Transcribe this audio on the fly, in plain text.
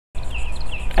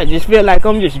I just feel like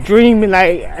I'm just dreaming,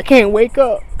 like I can't wake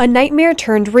up. A nightmare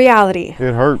turned reality.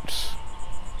 It hurts.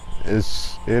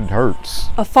 It hurts.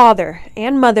 A father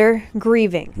and mother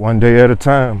grieving. One day at a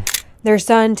time. Their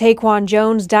son, Taekwon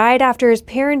Jones, died after his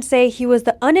parents say he was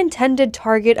the unintended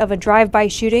target of a drive-by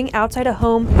shooting outside a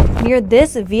home near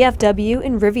this VFW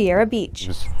in Riviera Beach.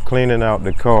 Just cleaning out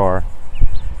the car.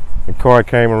 The car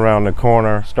came around the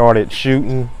corner, started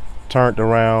shooting, turned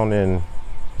around and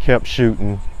kept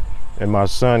shooting, and my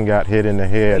son got hit in the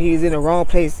head. He's in the wrong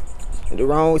place at the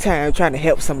wrong time trying to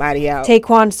help somebody out.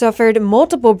 Taekwon suffered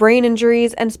multiple brain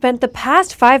injuries and spent the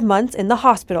past 5 months in the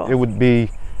hospital. It would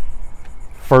be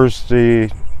first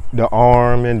the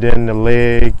arm and then the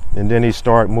leg, and then he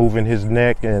started moving his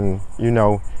neck, and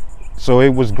so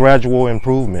it was gradual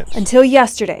improvements. Until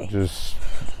yesterday. Just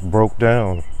broke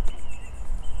down.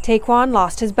 Taekwon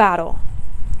lost his battle.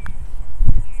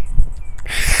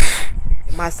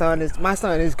 My son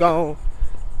is gone.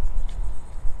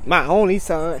 My only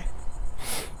son.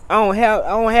 I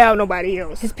don't have nobody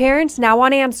else. His parents now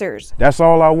want answers. That's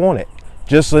all I wanted.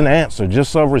 Just an answer,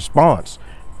 just a response.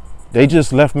 They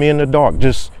just left me in the dark,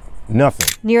 just nothing.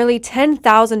 Nearly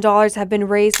 $10,000 have been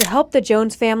raised to help the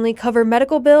Jones family cover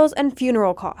medical bills and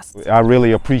funeral costs. I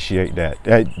really appreciate that.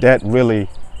 That really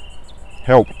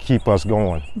helped keep us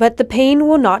going. But the pain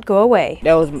will not go away.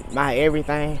 That was my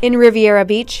everything. In Riviera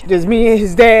Beach, just me and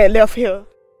his dad left here.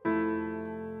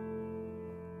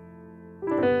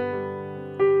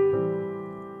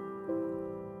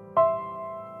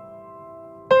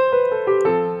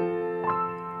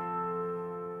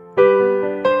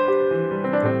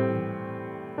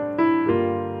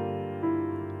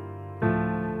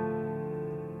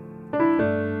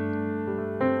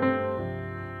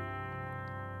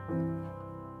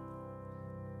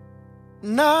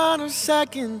 Not a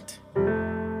second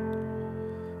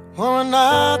or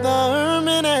another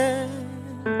minute,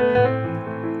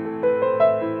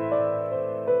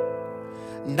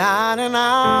 not an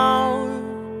hour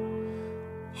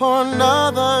or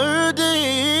another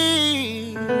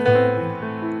day.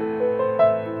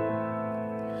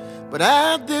 But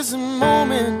at this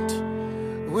moment,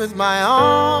 with my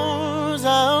arms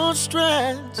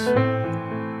outstretched,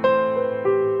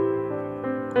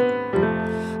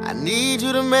 I need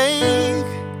you to make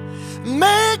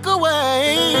a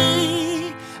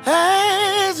way,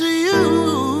 as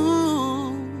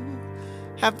you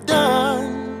have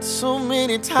done so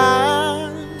many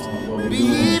times before. Let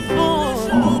me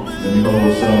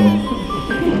hold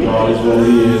some. Regardless what it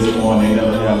is, they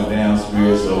never have a down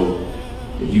spirit. So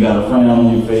if you got a frown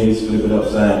on your face, flip it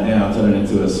upside down, turn it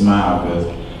into a smile, because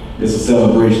it's a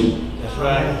celebration. That's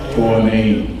right.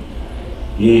 Taekwon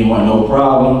he ain't want no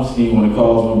problems. He didn't want to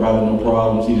cause my brother no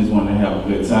problems. He just wanted to have a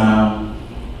good time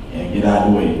and get out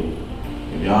of the way.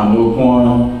 If y'all know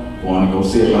Taekwon, want to go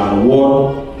sit by the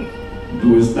water, do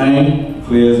his thing,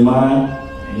 clear his mind,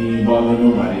 and he ain't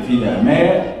bothering nobody. If he got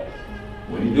mad,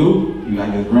 what he do? He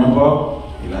like his grandpa,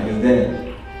 he like his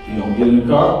dad. He gonna get in the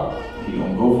car, he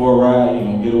gonna go for a ride, he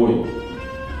gonna get away.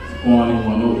 Taekwon ain't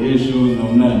want no issues, no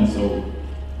nothing. So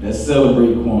let's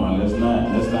celebrate Taekwon. Let's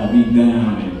not beat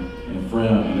down and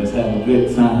frown, and let's have a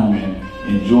good time and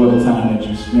enjoy the time that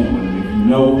you spent with him. If you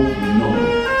know, you know.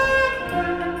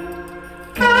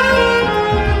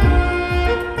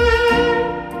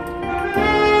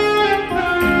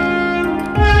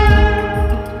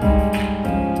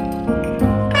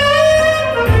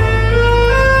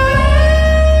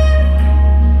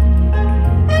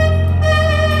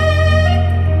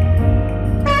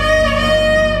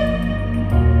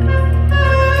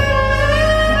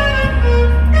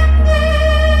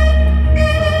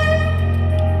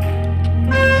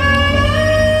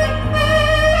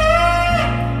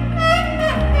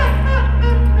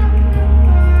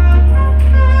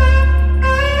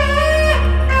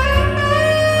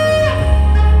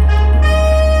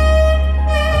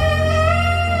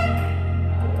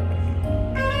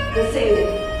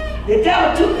 The devil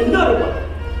took the little one,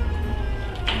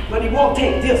 but he won't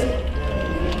take this one.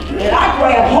 And I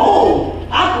grab hold,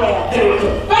 I grab to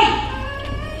faith.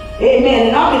 Amen,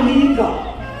 and I believe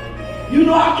God. You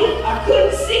know, I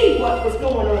couldn't see what was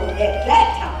going on at that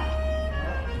time.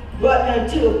 But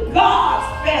until God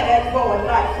spared that boy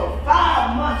life for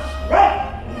 5 months straight.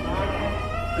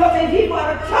 Because if he would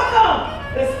have took him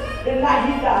the night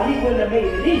he died, he wouldn't have made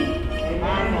it either.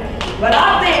 But I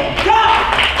thank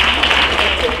God.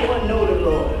 Taekwon know the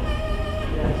Lord.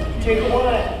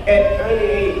 Taekwon at early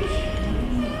age.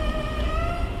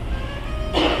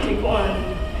 Taekwon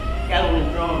got on the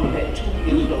drum at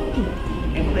 2 years old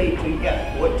and played till he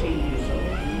got 14 years old.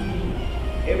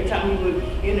 Every time he would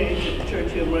enter into the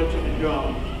church, he'd run to the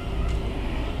drum.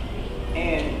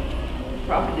 And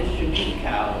prophet that should be the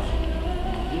cows,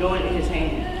 knowing in his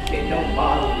hand, said, don't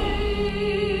bother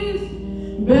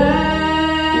me.